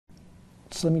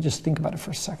So let me just think about it for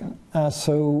a second.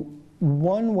 So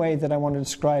one way that I want to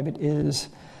describe it is,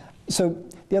 so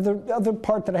the other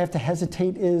part that I have to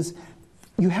hesitate is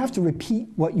you have to repeat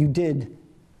what you did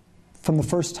from the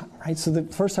first time, right? So the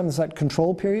first time is that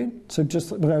control period. So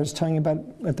just what I was telling you about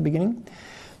at the beginning.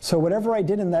 So whatever I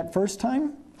did in that first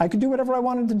time, I could do whatever I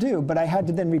wanted to do, but I had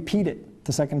to then repeat it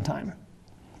the second time.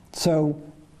 So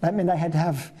that meant I had to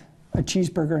have a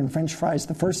cheeseburger and French fries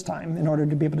the first time in order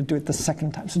to be able to do it the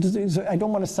second time. So I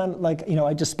don't want to sound like, you know,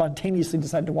 I just spontaneously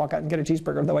decided to walk out and get a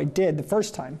cheeseburger, though I did the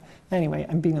first time. Anyway,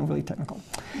 I'm being really technical.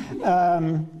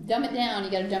 Dumb it down.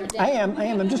 You got to dumb it down. I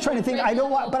am. I'm just trying to think. I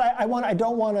don't want, but I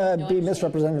don't want to be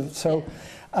misrepresentative. So,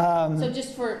 so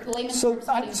just for layman's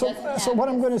purposes, so what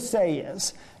I'm going to say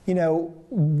is, you know,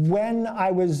 when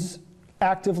I was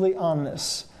actively on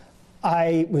this,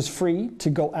 I was free to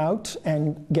go out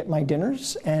and get my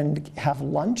dinners and have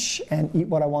lunch and eat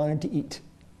what I wanted to eat.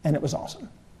 And it was awesome.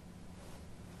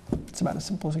 It's about as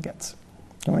simple as it gets.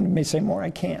 I may say more, I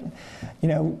can. You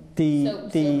know, but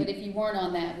if you weren't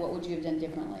on that, what would you have done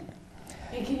differently?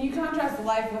 And can you contrast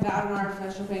life without an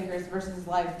artificial pancreas versus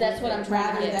life? That's what I'm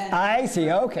trying to get. I see.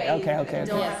 Okay. You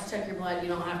don't have to check your blood. You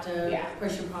don't have to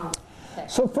push your pump. Okay.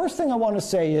 So first thing I want to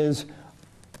say is,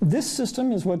 this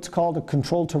system is what's called a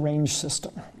control-to-range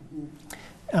system.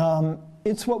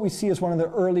 It's what we see as one of the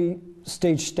early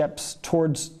stage steps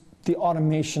towards the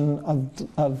automation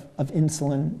of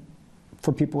insulin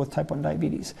for people with type 1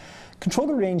 diabetes.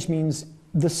 Control-to-range means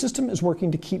the system is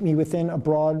working to keep me within a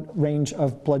broad range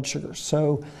of blood sugars.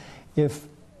 So if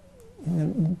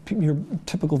your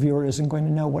typical viewer isn't going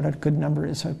to know what a good number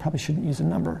is, so I probably shouldn't use a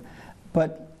number.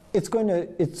 But it's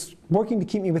working to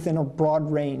keep me within a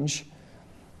broad range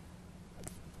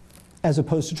as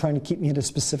opposed to trying to keep me at a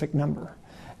specific number.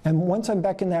 And once I'm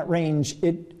back in that range,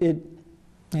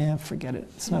 forget it.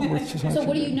 It's not worth just. So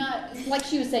what do you not, like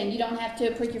she was saying, you don't have to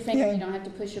prick your finger, you don't have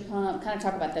to push your pump, kind of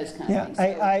talk about those kind of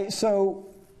things. So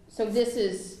this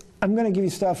is... I'm going to give you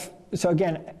stuff. So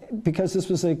again, because this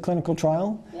was a clinical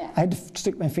trial, I had to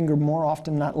stick my finger more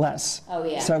often, not less. Oh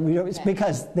yeah. So it's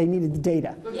because they needed the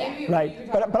data,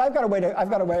 right? But I've got a way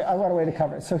to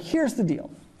cover it. So here's the deal.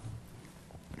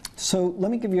 So let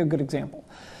me give you a good example.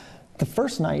 The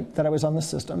first night that I was on the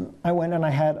system, I went and I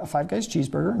had a Five Guys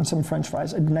cheeseburger and some French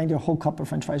fries. I didn't eat a whole cup of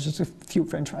French fries, just a few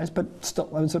French fries, but still,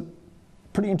 it was a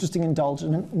pretty interesting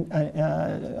indulgence.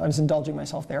 I was indulging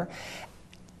myself there.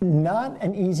 Not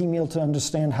an easy meal to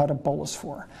understand how to bolus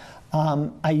for.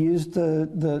 I used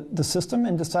the system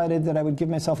and decided that I would give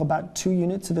myself about 2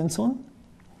 units of insulin,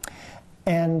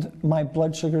 and my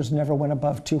blood sugars never went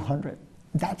above 200.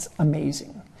 That's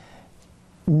amazing.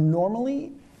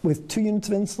 Normally, with 2 units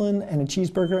of insulin and a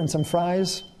cheeseburger and some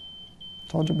fries,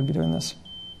 told you we'd be doing this.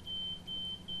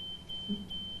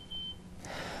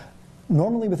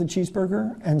 Normally with a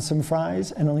cheeseburger and some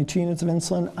fries and only 2 units of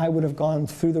insulin, I would have gone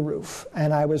through the roof.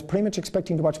 And I was pretty much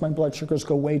expecting to watch my blood sugars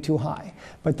go way too high.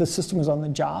 But the system was on the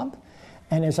job.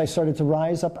 And as I started to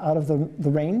rise up out of the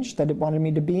range that it wanted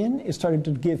me to be in, it started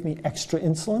to give me extra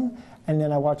insulin. And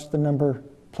then I watched the number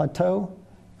plateau,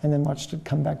 and then watched it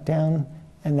come back down,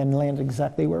 and then land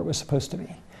exactly where it was supposed to be.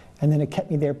 And then it kept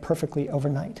me there perfectly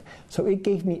overnight. So it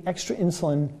gave me extra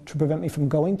insulin to prevent me from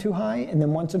going too high, and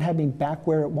then once it had me back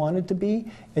where it wanted to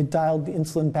be, it dialed the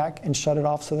insulin back and shut it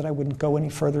off so that I wouldn't go any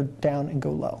further down and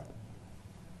go low.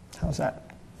 How's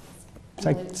that?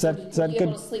 Is that good? Were you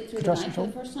able to sleep through the night for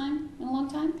the first time in a long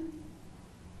time?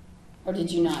 Or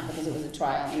did you not, because it was a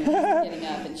trial and you were just getting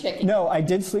up and checking? No, I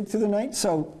did sleep through the night,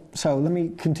 so let me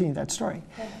continue that story.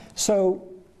 Okay. So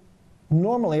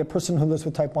normally, a person who lives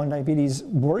with type 1 diabetes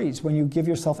worries when you give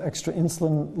yourself extra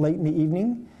insulin late in the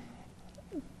evening.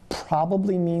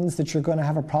 Probably means that you're going to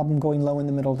have a problem going low in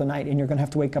the middle of the night, and you're going to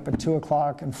have to wake up at 2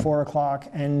 o'clock and 4 o'clock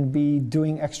and be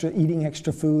eating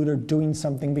extra food or doing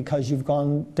something because you've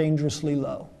gone dangerously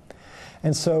low.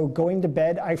 And so going to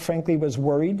bed, I frankly was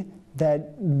worried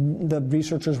that the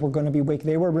researchers were going to be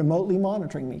they were remotely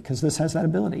monitoring me, because this has that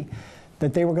ability,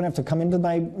 that they were going to have to come into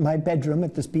my bedroom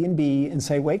at this B&B and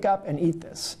say, wake up and eat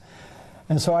this.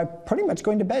 And so I pretty much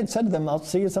going to bed said to them, I'll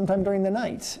see you sometime during the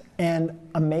night. And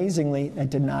amazingly, that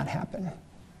did not happen.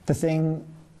 The thing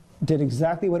did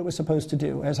exactly what it was supposed to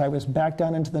do. As I was back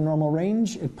down into the normal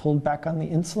range, it pulled back on the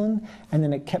insulin, and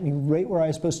then it kept me right where I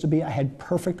was supposed to be. I had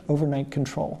perfect overnight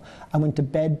control. I went to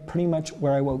bed pretty much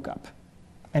where I woke up.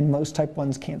 And most type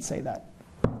 1s can't say that.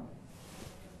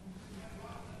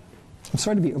 I'm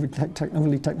sorry to be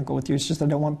overly technical with you. It's just I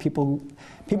don't want people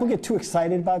get too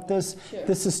excited about this. Sure.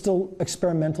 This is still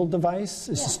experimental device.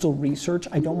 This is still research.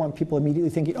 I don't want people immediately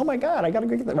thinking, oh my God, I got to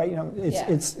go get that. Right? You know,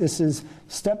 this is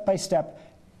step by step.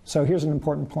 So here's an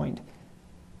important point.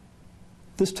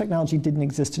 This technology didn't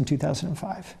exist in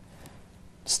 2005.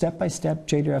 Step by step,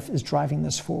 JDRF is driving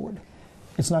this forward.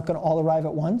 It's not going to all arrive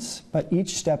at once, but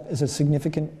each step is a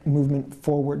significant movement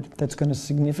forward that's going to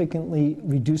significantly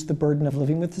reduce the burden of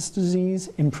living with this disease,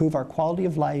 improve our quality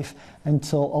of life,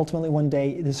 until ultimately one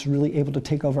day it is really able to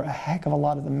take over a heck of a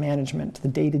lot of the management, the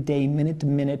day-to-day,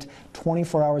 minute-to-minute,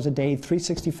 24 hours a day,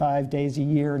 365 days a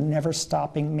year,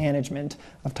 never-stopping management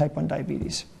of type 1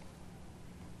 diabetes.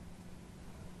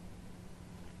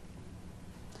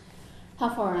 How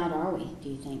far out are we, do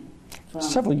you think?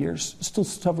 Several years, still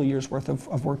several years worth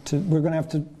of work. We're going to have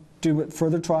to do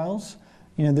further trials.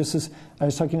 You know, I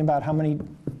was talking about how many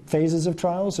phases of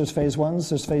trials. There's phase 1s,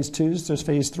 there's phase 2s, there's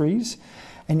phase 3s.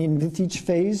 And in with each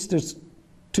phase, there's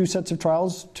 2 sets of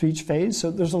trials to each phase.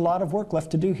 So there's a lot of work left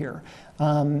to do here.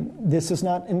 This is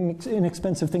not an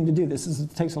inexpensive thing to do.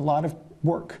 It takes a lot of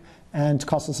work and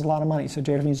costs us a lot of money. So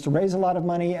JDRF needs to raise a lot of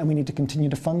money, and we need to continue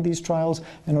to fund these trials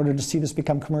in order to see this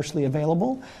become commercially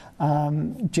available.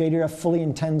 JDRF fully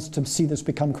intends to see this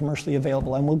become commercially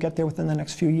available, and we'll get there within the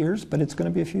next few years, but it's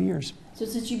going to be a few years. So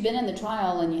since you've been in the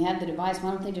trial and you have the device,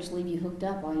 why don't they just leave you hooked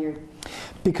up while you're...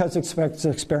 Because it's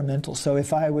experimental. So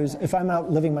if I'm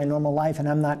out living my normal life and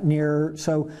I'm not near,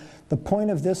 so the point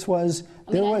of this was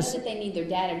I know that they need their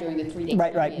data during the 3-day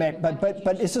period.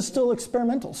 But this is still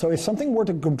experimental. So if something were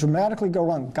to dramatically go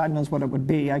wrong, God knows what it would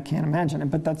be, I can't imagine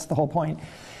it, but that's the whole point.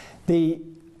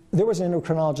 There was an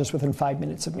endocrinologist within 5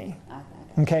 minutes of me.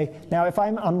 Okay, now if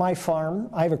I'm on my farm,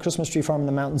 I have a Christmas tree farm in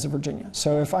the mountains of Virginia.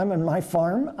 So if I'm on my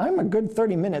farm, I'm a good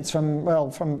 30 minutes from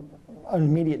an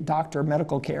immediate doctor,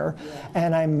 medical care,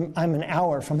 and I'm an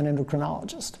hour from an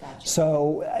endocrinologist. Gotcha.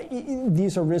 So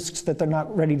these are risks that they're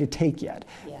not ready to take yet.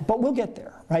 But we'll get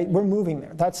there, right? We're moving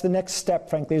there. That's the next step,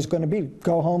 frankly, is going to be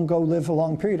go home, go live a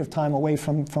long period of time away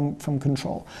from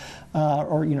control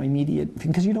or immediate,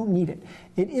 because you don't need it.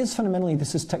 It is fundamentally,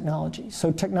 this is technology.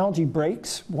 So technology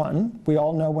breaks, one. We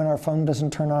all know when our phone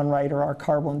doesn't turn on right or our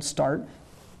car won't start,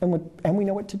 and we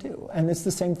know what to do. And it's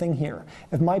the same thing here.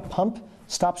 If my pump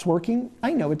stops working,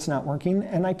 I know it's not working,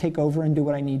 and I take over and do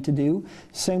what I need to do.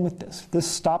 Same with this. This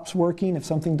stops working. If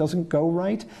something doesn't go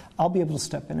right, I'll be able to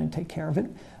step in and take care of it.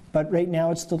 But right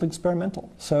now, it's still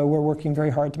experimental. So we're working very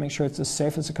hard to make sure it's as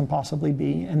safe as it can possibly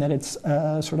be, and that it's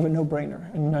sort of a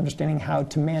no-brainer in understanding how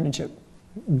to manage it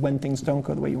when things don't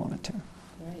go the way you want it to.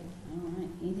 Great. All right.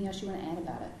 Anything else you want to add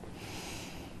about it?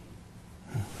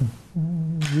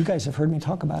 You guys have heard me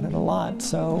talk about it a lot.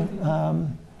 So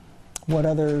what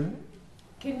other...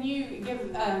 Can you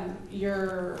give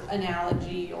your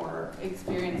analogy or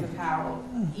experience of how,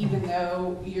 even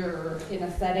though you're in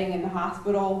a setting in the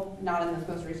hospital, not in this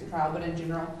most recent trial, but in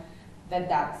general,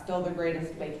 that's still the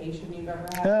greatest vacation you've ever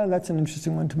had? That's an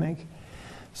interesting one to make.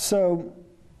 So,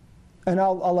 and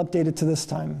I'll update it to this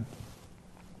time.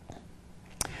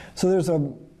 So there's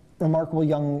a remarkable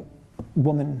young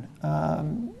woman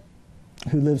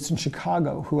who lives in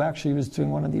Chicago, who actually was doing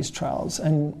one of these trials.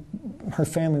 And her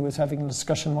family was having a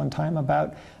discussion one time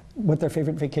about what their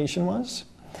favorite vacation was.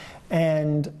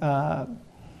 And all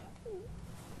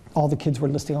the kids were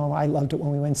listing, oh, I loved it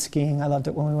when we went skiing, I loved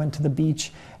it when we went to the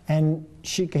beach. And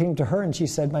she came to her and she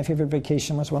said, my favorite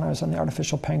vacation was when I was on the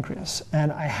artificial pancreas.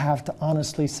 And I have to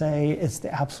honestly say, it's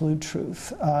the absolute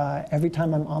truth. Every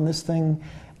time I'm on this thing,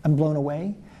 I'm blown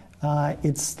away.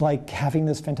 It's like having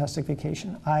this fantastic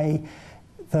vacation.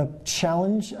 The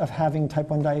challenge of having type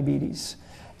 1 diabetes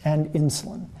and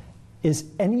insulin is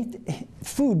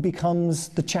food becomes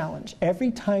the challenge.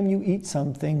 Every time you eat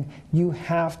something, you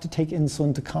have to take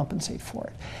insulin to compensate for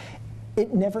it.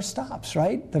 It never stops,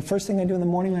 right? The first thing I do in the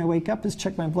morning when I wake up is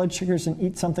check my blood sugars and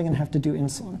eat something and have to do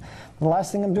insulin. The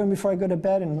last thing I'm doing before I go to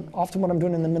bed, and often what I'm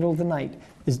doing in the middle of the night,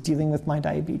 is dealing with my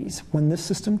diabetes. When this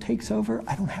system takes over,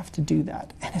 I don't have to do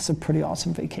that. And it's a pretty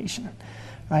awesome vacation,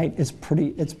 right? It's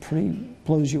pretty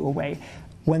blows you away.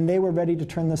 When they were ready to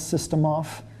turn this system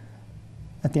off,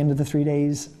 at the end of the 3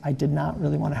 days, I did not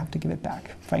really want to have to give it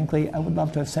back. Frankly, I would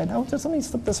love to have said, oh, just let me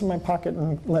slip this in my pocket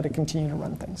and let it continue to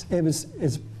run things.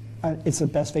 It's the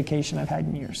best vacation I've had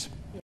in years.